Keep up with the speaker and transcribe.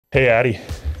Hey, Addy.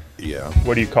 Yeah.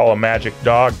 What do you call a magic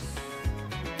dog?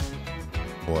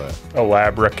 What? A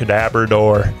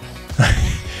labracadabrador.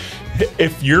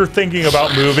 If you're thinking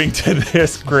about moving to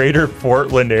this greater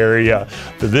Portland area,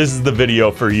 this is the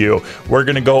video for you. We're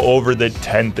going to go over the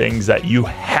 10 things that you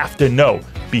have to know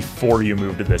before you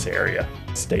move to this area.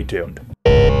 Stay tuned.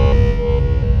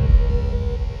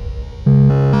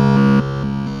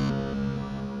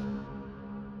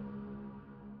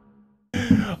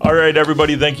 All right,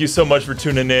 everybody, thank you so much for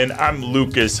tuning in. I'm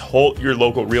Lucas Holt, your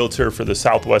local realtor for the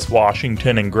Southwest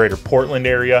Washington and Greater Portland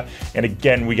area. And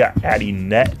again, we got Addy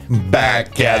Net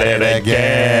Back at it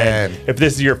again. If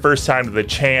this is your first time to the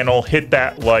channel, hit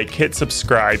that like, hit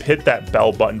subscribe, hit that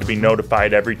bell button to be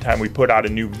notified every time we put out a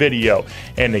new video.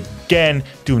 And again,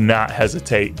 do not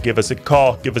hesitate. Give us a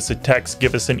call, give us a text,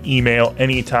 give us an email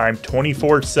anytime,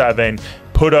 24/7.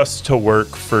 Put us to work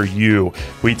for you.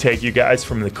 We take you guys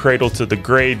from the cradle to the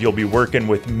grave. You'll be working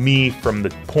with me from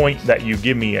the point that you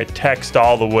give me a text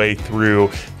all the way through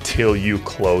till you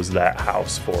close that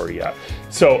house for you.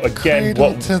 So again,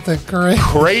 Cradle to the grave.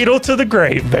 Cradle to the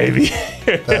grave, baby.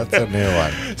 That's a new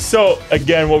one. So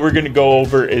again, what we're going to go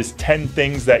over is 10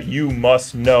 things that you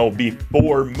must know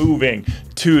before moving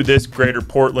to this greater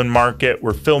Portland market.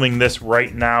 We're filming this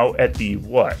right now at the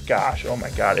oh my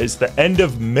God, it's the end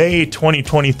of May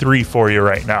 2023 for you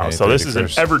right now. So this is an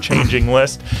ever-changing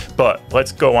list, but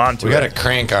let's go on to it. We got to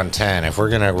crank on 10. If we're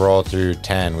going to roll through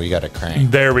 10, we got to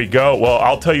crank. There we go. Well,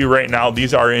 I'll tell you right now,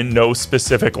 these are in no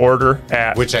specific order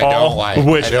at Which I all, don't like.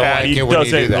 Which I don't Addy like it when you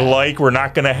do doesn't that. like. We're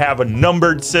not going to have a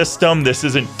numbered system. This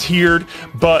isn't tiered,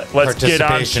 but let's get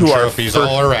on to our trophies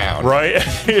all around. Right?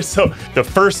 So the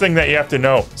first thing that you have to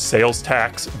know, sales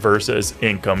tax versus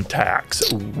income tax.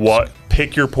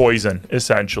 Pick your poison,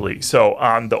 essentially. So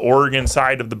on the Oregon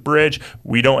side of the bridge,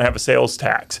 we don't have a sales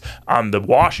tax. On the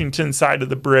Washington side of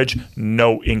the bridge,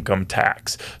 no income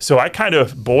tax. So I kind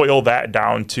of boil that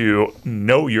down to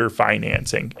know your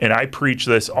financing. And I preach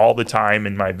this all the time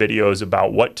in my videos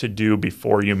about what to do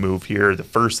before you move here. The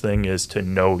first thing is to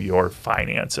know your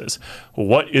finances.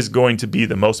 What is going to be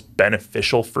the most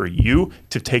beneficial for you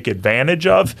to take advantage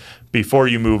of before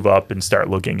you move up and start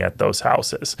looking at those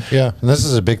houses? Yeah, and this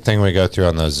is a big thing we go through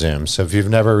on those Zooms. So if you've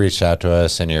never reached out to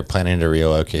us and you're planning to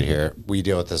relocate here, we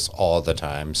deal with this all the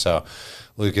time. So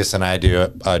Lucas and I do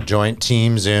a joint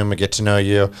team Zoom, we get to know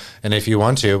you. And if you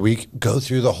want to, we go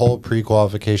through the whole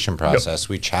pre-qualification process. Yep.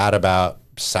 We chat about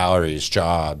salaries,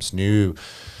 jobs, new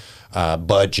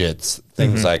budgets,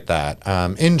 things like that.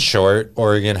 In short,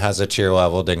 Oregon has a tier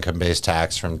leveled income-based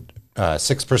tax from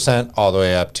 6% all the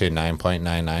way up to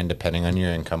 9.99, depending on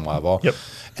your income level. Yep.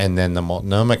 And then the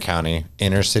Multnomah County,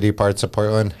 inner city parts of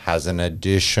Portland, has an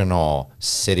additional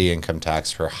city income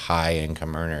tax for high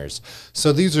income earners.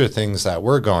 So these are things that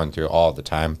we're going through all the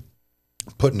time,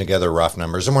 putting together rough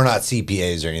numbers, and we're not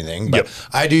CPAs or anything, but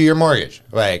I do your mortgage.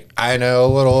 Like, I know a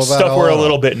little about stuff we're a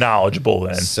little bit knowledgeable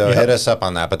in. So hit us up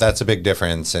on that, but that's a big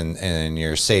difference in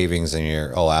your savings and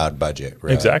your allowed budget.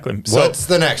 Really. Exactly. So what's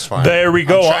the next one? There we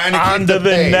go. On to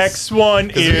the next one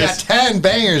is we got 10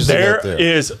 bangers. There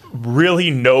is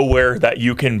really nowhere that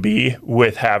you can be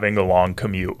with having a long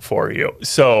commute for you.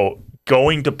 So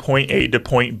going to point A to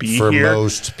point B for here,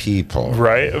 most people,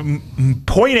 right?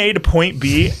 Point A to point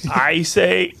B, I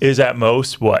say, is at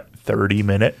most 30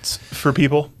 minutes for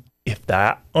people, if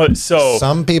that. So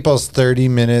some people's 30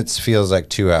 minutes feels like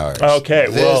 2 hours. Okay,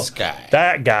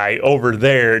 that guy over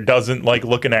there doesn't like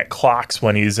looking at clocks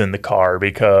when he's in the car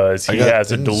because he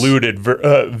has a diluted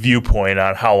viewpoint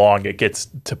on how long it gets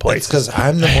to places. It's because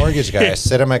I'm the mortgage guy. I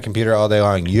sit on my computer all day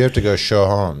long. You have to go show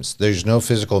homes. There's no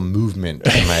physical movement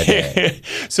in my day.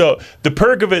 So the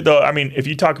perk of it, though, I mean, if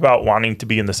you talk about wanting to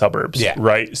be in the suburbs,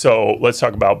 right? So let's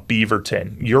talk about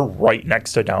Beaverton. You're right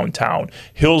next to downtown.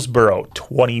 Hillsboro,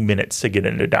 20 minutes to get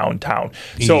into downtown.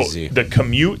 Easy. So the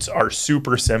commutes are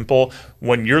super simple.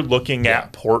 When you're looking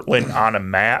at Portland on a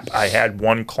map, I had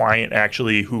one client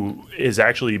actually who is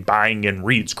actually buying in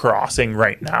Reed's Crossing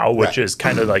right now, which is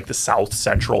kind of like the south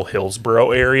central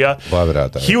Hillsboro area. Love it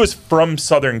out there. He was from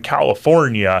Southern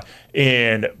California,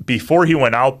 and before he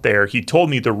went out there, he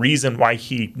told me the reason why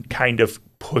he kind of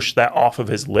pushed that off of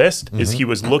his list is he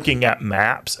was looking at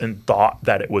maps and thought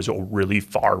that it was really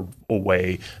far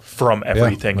away from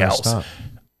everything else.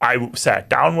 I sat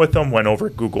down with him, went over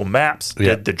Google Maps,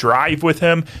 did the drive with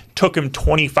him, took him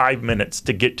 25 minutes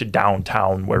to get to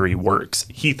downtown where he works.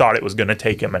 He thought it was going to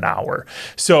take him an hour.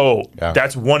 So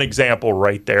that's one example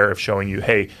right there of showing you,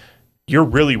 hey, you're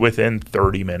really within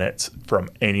 30 minutes from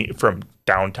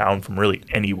downtown from really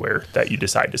anywhere that you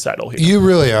decide to settle here. You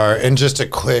really are. And just a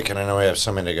quick, and I know we have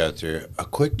so many to go through, a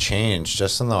quick change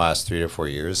just in the last 3 to 4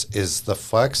 years is the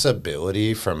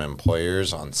flexibility from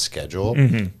employers on schedule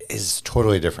is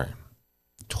totally different.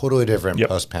 Totally different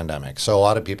post-pandemic. So a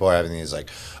lot of people are having these like,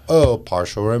 oh,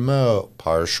 partial remote,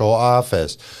 partial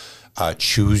office,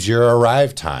 choose your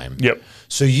arrive time. Yep.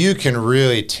 So you can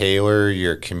really tailor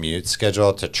your commute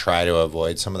schedule to try to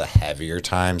avoid some of the heavier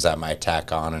times that might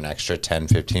tack on an extra 10,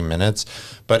 15 minutes.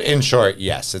 But in short,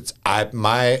 yes, it's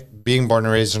my being born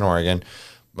and raised in Oregon,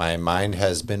 my mind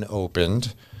has been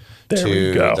opened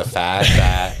to the fact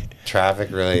that traffic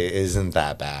really isn't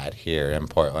that bad here in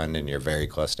Portland, and you're very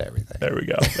close to everything. There we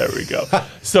go. There we go.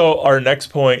 So our next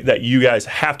point that you guys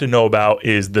have to know about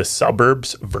is the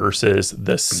suburbs versus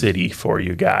the city for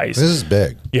you guys. This is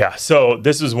big. Yeah. So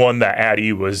this is one that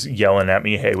Addy was yelling at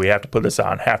me, hey, we have to put this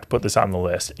on, the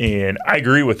list. And I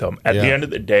agree with him. At the end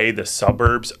of the day, the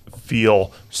suburbs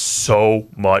feel so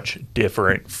much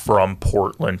different from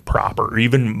Portland proper,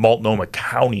 even Multnomah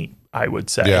County, I would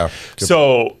say. Yeah.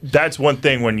 So that's one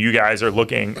thing when you guys are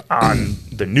looking on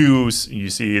the news, you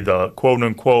see the quote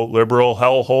unquote liberal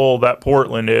hellhole that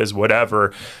Portland is,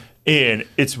 whatever. And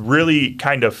it's really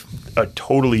kind of a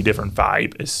totally different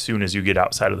vibe as soon as you get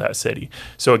outside of that city.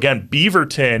 So again,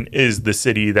 Beaverton is the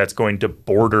city that's going to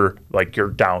border like your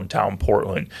downtown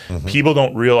Portland. People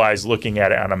don't realize looking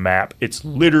at it on a map, it's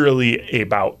literally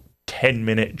about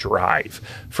 10-minute drive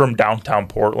from downtown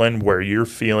Portland where you're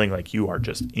feeling like you are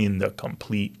just in the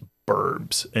complete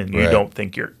burbs and you don't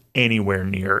think you're anywhere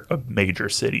near a major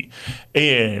city.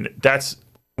 And that's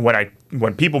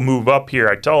when people move up here,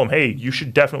 I tell them, hey, you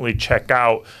should definitely check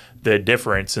out the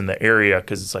difference in the area,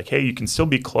 because it's like, hey, you can still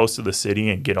be close to the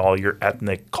city and get all your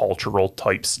ethnic, cultural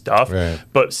type stuff,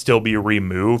 but still be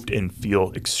removed and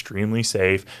feel extremely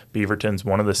safe. Beaverton's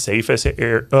one of the safest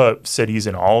cities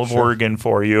in all of Oregon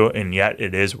for you, and yet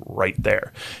it is right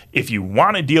there. If you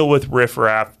want to deal with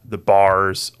riffraff, the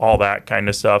bars, all that kind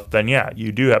of stuff, then yeah,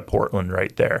 you do have Portland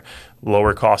right there.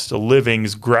 Lower cost of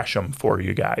living's Gresham for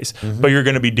you guys, but you're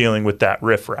going to be dealing with that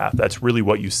riffraff. That's really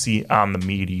what you see on the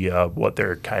media, what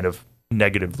they're kind of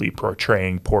negatively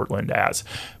portraying Portland as.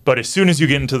 But as soon as you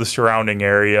get into the surrounding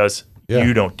areas,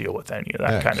 you don't deal with any of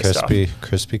that kind of stuff.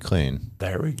 Crispy clean.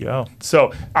 There we go.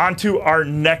 So on to our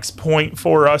next point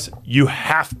for us. You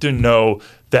have to know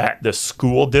that the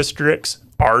school districts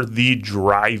are the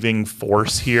driving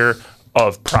force here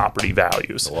of property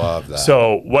values. Love that.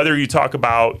 So whether you talk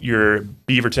about your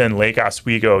Beaverton, Lake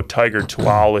Oswego, Tiger,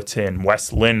 Tualatin,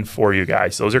 West Lynn for you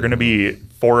guys, those are going to be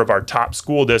 4 of our top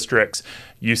school districts.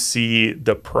 You see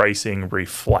the pricing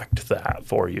reflect that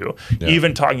for you.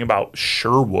 Even talking about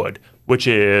Sherwood, which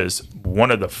is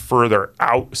one of the further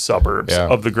out suburbs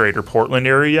of the greater Portland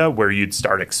area, where you'd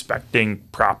start expecting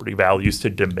property values to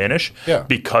diminish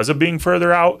because of being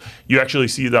further out. You actually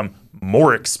see them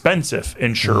more expensive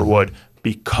in Sherwood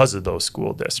because of those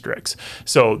school districts.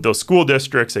 So those school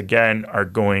districts, again, are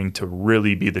going to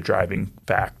really be the driving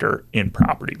factor in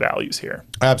property values here.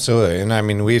 Absolutely. And I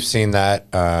mean, we've seen that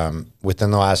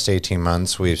within the last 18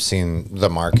 months, we've seen the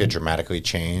market dramatically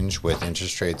change with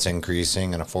interest rates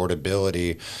increasing and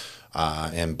affordability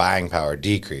and buying power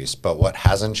decrease. But what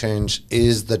hasn't changed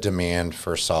is the demand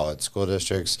for solid school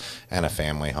districts and a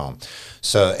family home.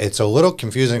 So it's a little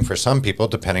confusing for some people,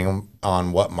 depending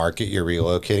on what market you're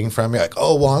relocating from. You're like,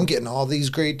 oh, well, I'm getting all these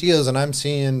great deals and I'm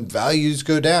seeing values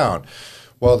go down.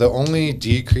 Well, the only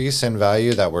decrease in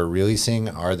value that we're really seeing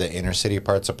are the inner city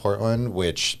parts of Portland,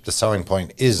 which the selling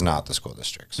point is not the school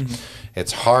districts.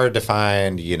 It's hard to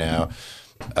find,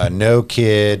 a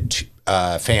no-kid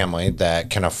family that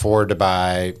can afford to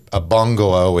buy a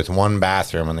bungalow with 1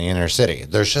 bathroom in the inner city.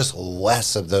 There's just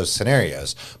less of those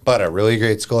scenarios. But a really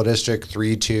great school district,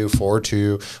 3-2,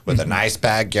 4-2, with a nice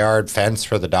backyard, fence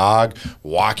for the dog,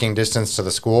 walking distance to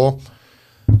the school.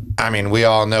 I mean, we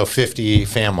all know 50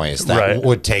 families that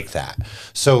would take that.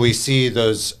 So we see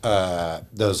those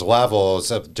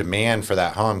levels of demand for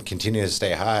that home continue to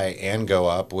stay high and go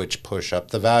up, which push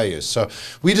up the values. So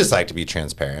we just like to be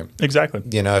transparent. Exactly.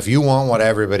 If you want what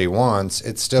everybody wants,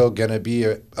 it's still going to be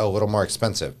a little more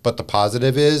expensive. But the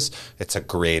positive is it's a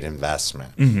great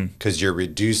investment because you're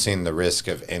reducing the risk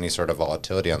of any sort of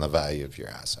volatility on the value of your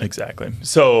asset. Exactly.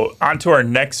 So on to our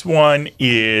next one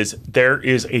is there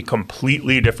is a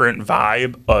completely different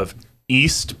vibe of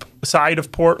east side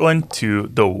of Portland to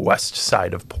the west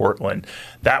side of Portland.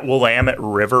 That Willamette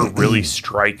River really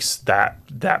strikes that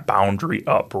boundary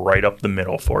up right up the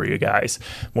middle for you guys.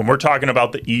 When we're talking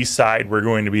about the east side, we're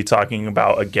going to be talking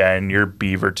about, again, your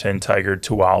Beaverton, Tigard,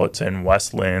 Tualatin,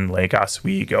 West Lynn, Lake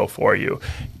Oswego for you.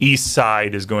 East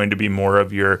side is going to be more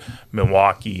of your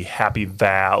Milwaukee, Happy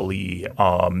Valley,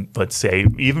 let's say,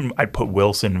 even I'd put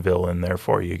Wilsonville in there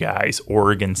for you guys,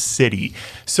 Oregon City.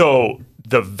 So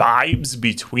the vibes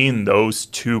between those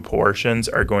two portions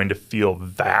are going to feel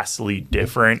vastly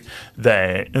different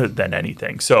than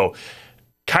anything. So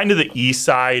kind of the east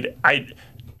side,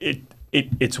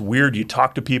 it's weird. You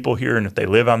talk to people here, and if they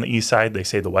live on the east side, they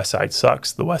say the west side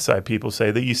sucks. The west side people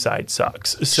say the east side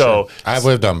sucks. So sure. I've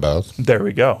lived on both. There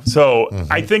we go. So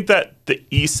I think that the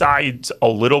east side's a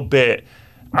little bit,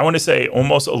 I want to say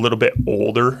almost a little bit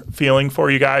older feeling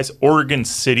for you guys. Oregon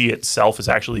City itself is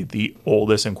actually the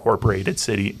oldest incorporated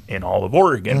city in all of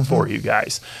Oregon for you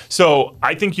guys. So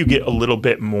I think you get a little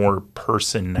bit more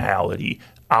personality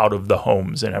out of the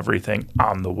homes and everything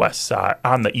on the west side,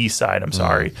 on the east side,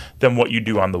 than what you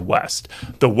do on the west.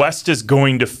 The west is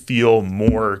going to feel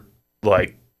more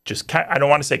like I don't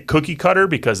want to say cookie cutter,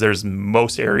 because there's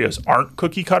most areas aren't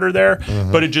cookie cutter there,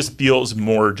 but it just feels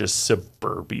more just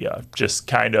suburbia, just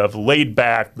kind of laid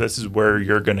back. This is where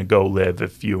you're going to go live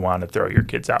if you want to throw your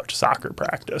kids out to soccer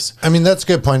practice. I mean, that's a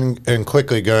good point. And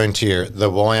quickly going to the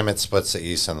Willamette splits the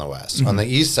east and the west. On the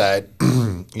east side,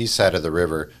 east side of the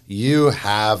river, you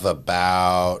have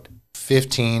about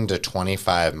 15 to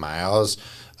 25 miles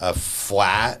of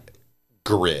flat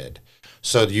grid.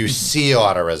 So you see a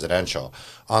lot of residential.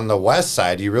 On the west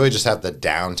side, you really just have the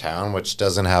downtown, which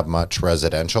doesn't have much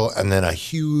residential, and then a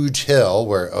huge hill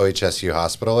where OHSU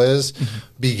Hospital is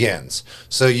begins.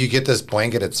 So you get this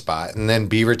blanketed spot, and then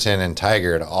Beaverton and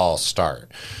Tigard all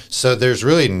start. So there's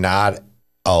really not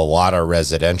a lot of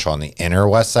residential on the inner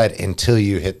west side until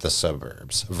you hit the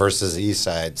suburbs, versus the east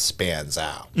side spans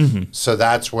out. So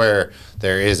that's where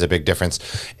there is a big difference.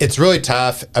 It's really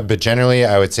tough, but generally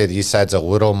I would say the east side's a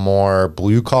little more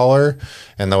blue collar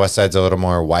and the west side's a little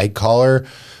more white collar,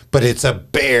 but it's a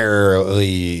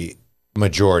barely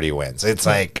majority wins. It's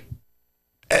like,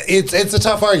 it's a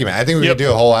tough argument. I think we could do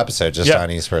a whole episode just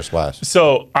on East versus West.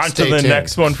 So on to the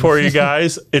next one for you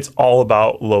guys. It's all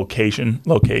about location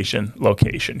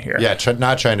here. Yeah,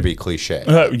 not trying to be cliche.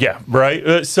 Yeah,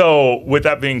 right. So with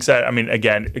that being said, I mean,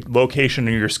 again, location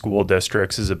in your school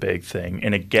districts is a big thing.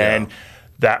 And again,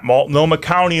 that Multnomah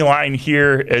County line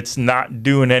here, it's not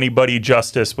doing anybody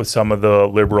justice with some of the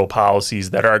liberal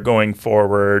policies that are going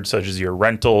forward, such as your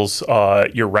rentals,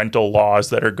 your rental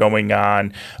laws that are going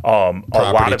on, a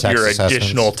lot of your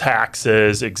additional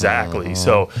taxes. Exactly.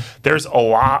 So there's a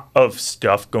lot of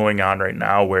stuff going on right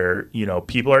now where, you know,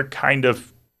 people are kind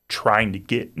of trying to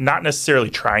get, not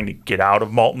necessarily trying to get out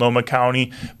of Multnomah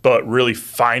County, but really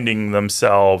finding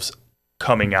themselves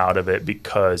coming out of it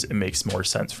because it makes more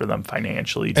sense for them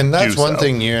financially. And that's one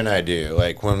thing you and I do.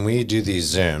 Like when we do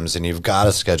these Zooms, and you've got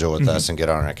to schedule with us and get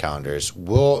on our calendars, a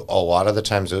lot of the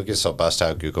times Lucas will bust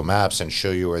out Google Maps and show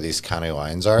you where these county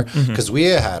lines are. Because we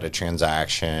had a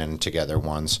transaction together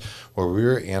once where we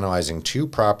were analyzing two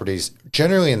properties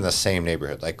generally in the same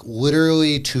neighborhood, like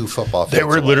literally 2 football fields. They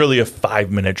were literally a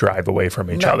 5-minute drive away from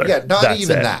each other. Yeah, not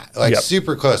even that. Like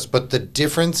super close. But the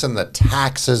difference in the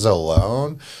taxes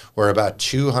alone were about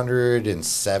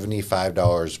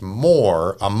 $275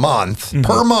 more a month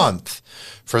per month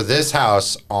for this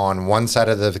house on one side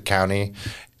of the county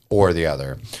or the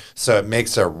other. So it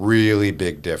makes a really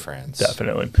big difference.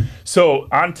 Definitely. So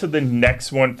on to the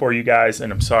next one for you guys.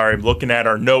 And I'm sorry, I'm looking at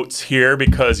our notes here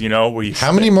because, you know,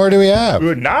 how many more do we have?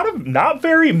 Not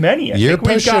very many. You're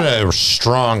pushing a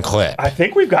strong clip. I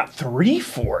think we've got 3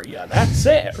 for you. That's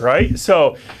it, right?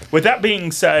 So with that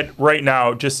being said, right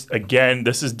now, just again,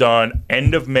 this is done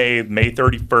end of May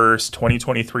 31st,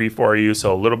 2023 for you.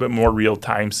 So a little bit more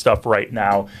real-time stuff right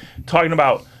now. Talking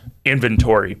about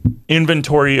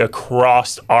inventory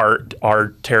across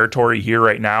our territory here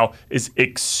right now is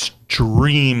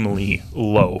extremely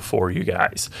low for you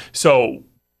guys. So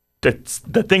that's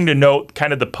the thing to note.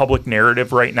 Kind of the public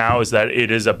narrative right now is that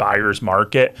it is a buyer's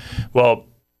market. Well,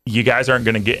 you guys aren't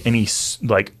going to get any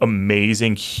like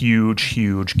amazing,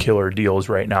 huge killer deals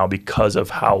right now because of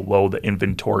how low the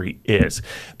inventory is.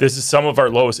 This is some of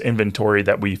our lowest inventory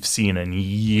that we've seen in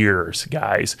years,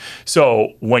 guys.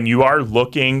 So when you are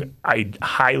looking, I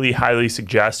highly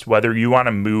suggest whether you want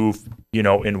to move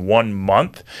in 1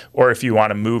 month, or if you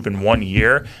want to move in 1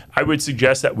 year, I would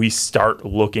suggest that we start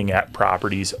looking at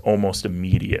properties almost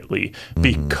immediately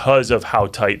because of how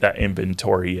tight that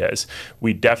inventory is.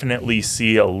 We definitely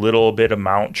see a little bit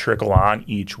amount trickle on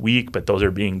each week, but those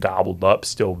are being gobbled up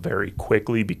still very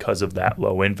quickly because of that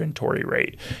low inventory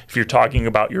rate. If you're talking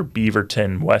about your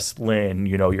Beaverton, West Lynn,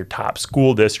 your top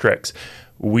school districts,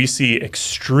 we see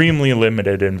extremely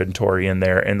limited inventory in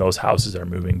there, and those houses are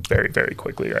moving very, very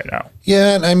quickly right now.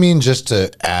 Yeah, and I mean, just to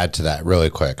add to that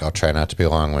really quick, I'll try not to be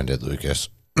long-winded, Lucas.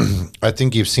 I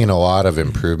think you've seen a lot of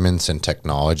improvements in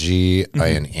technology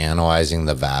in analyzing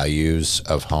the values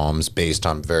of homes based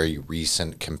on very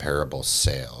recent comparable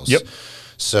sales. Yep.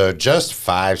 So just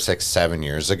 5, 6, 7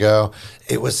 years ago,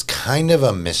 it was kind of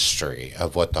a mystery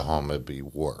of what the home would be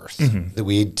worth.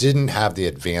 We didn't have the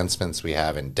advancements we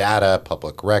have in data,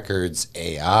 public records,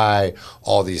 AI,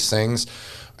 all these things.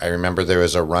 I remember there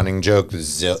was a running joke,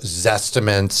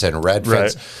 Zestimates and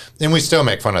Redfins, and we still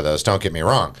make fun of those, don't get me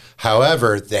wrong.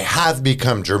 However, they have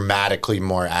become dramatically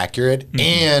more accurate,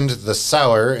 and the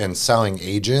seller and selling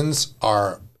agents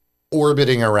are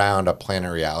orbiting around a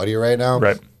Planet Reality right now.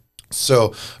 Right.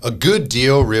 So a good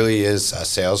deal really is a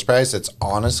sales price that's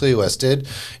honestly listed,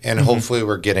 and hopefully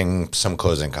we're getting some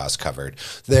closing costs covered.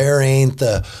 There ain't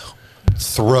the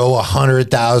throw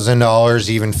 $100,000,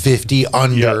 even 50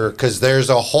 under, because there's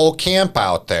a whole camp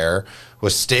out there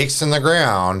with stakes in the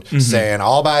ground saying,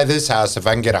 I'll buy this house if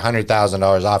I can get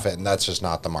 $100,000 off it, and that's just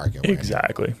not the market.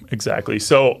 Exactly.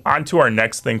 So on to our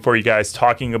next thing for you guys,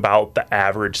 talking about the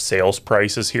average sales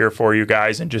prices here for you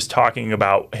guys, and just talking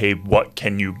about, hey, what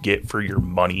can you get for your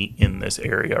money in this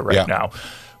area right now?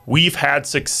 We've had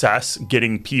success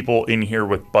getting people in here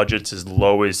with budgets as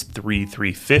low as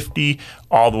 $350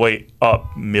 all the way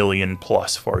up million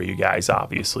plus for you guys.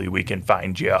 Obviously, we can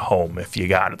find you a home if you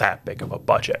got that big of a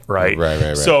budget, right?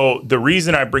 Right. So the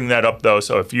reason I bring that up, though,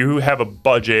 so if you have a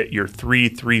budget, you're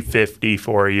 $350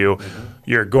 for you,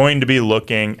 you're going to be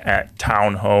looking at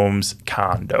townhomes,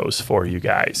 condos for you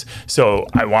guys. So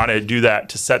I want to do that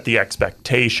to set the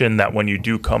expectation that when you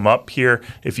do come up here,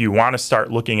 if you want to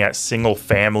start looking at single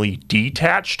family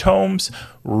detached homes,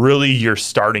 really your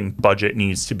starting budget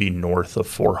needs to be north of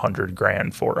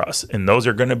 $400,000 for us. And those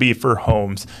are going to be for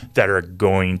homes that are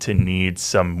going to need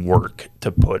some work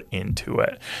to put into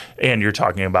it. And you're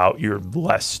talking about your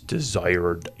less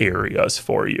desired areas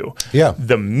for you. Yeah.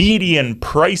 The median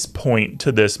price point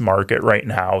to this market right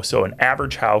now, so an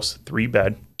average house,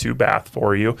 3-bed, 2-bath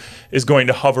for you, is going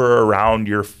to hover around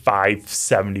your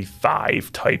 $575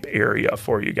 type area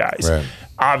for you guys. Right.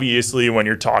 Obviously, when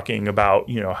you're talking about,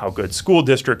 how good school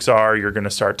districts are, you're going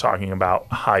to start talking about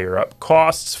higher up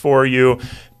costs for you.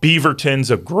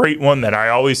 Beaverton's a great one that I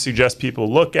always suggest people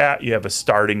look at. You have a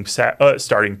starting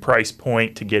price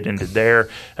point to get into there,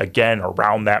 again,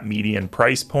 around that median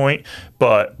price point.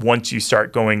 But once you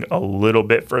start going a little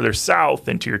bit further south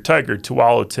into your Tigard,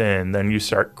 Tualatin, then you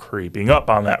start creeping up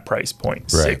on that price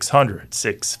point, right. $600,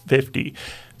 $650.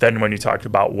 Then when you talked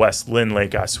about West Lynn,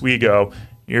 Lake Oswego,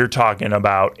 you're talking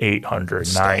about $800,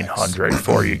 $900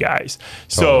 for you guys.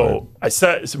 So I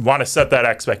want to set that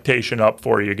expectation up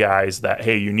for you guys that,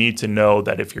 hey, you need to know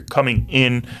that if you're coming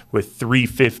in with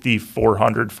 $350,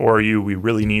 $400 for you, we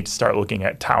really need to start looking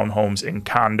at townhomes and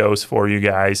condos for you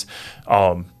guys.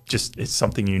 It's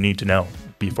something you need to know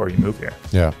before you move here.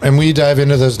 Yeah. And we dive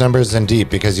into those numbers in deep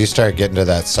because you start getting to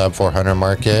that sub 400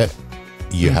 market,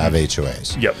 you have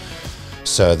HOAs. Yep.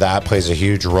 So that plays a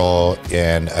huge role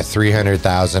in a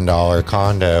 $300,000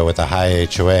 condo with a high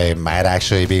HOA might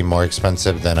actually be more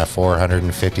expensive than a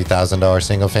 $450,000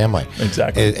 single family.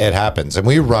 Exactly. It happens. And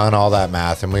we run all that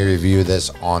math and we review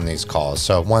this on these calls.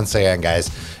 So once again,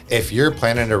 guys, if you're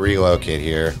planning to relocate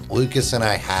here, Lucas and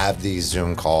I have these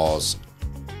Zoom calls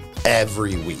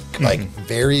every week, like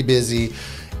very busy.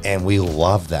 And we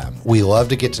love them. We love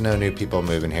to get to know new people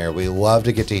moving here. We love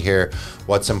to get to hear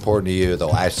what's important to you, the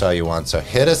lifestyle you want. So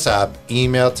hit us up,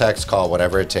 email, text, call,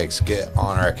 whatever it takes. Get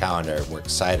on our calendar. We're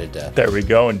excited to. There we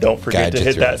go. And don't forget to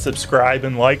hit that subscribe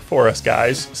and like for us,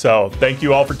 guys. So thank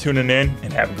you all for tuning in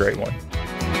and have a great one.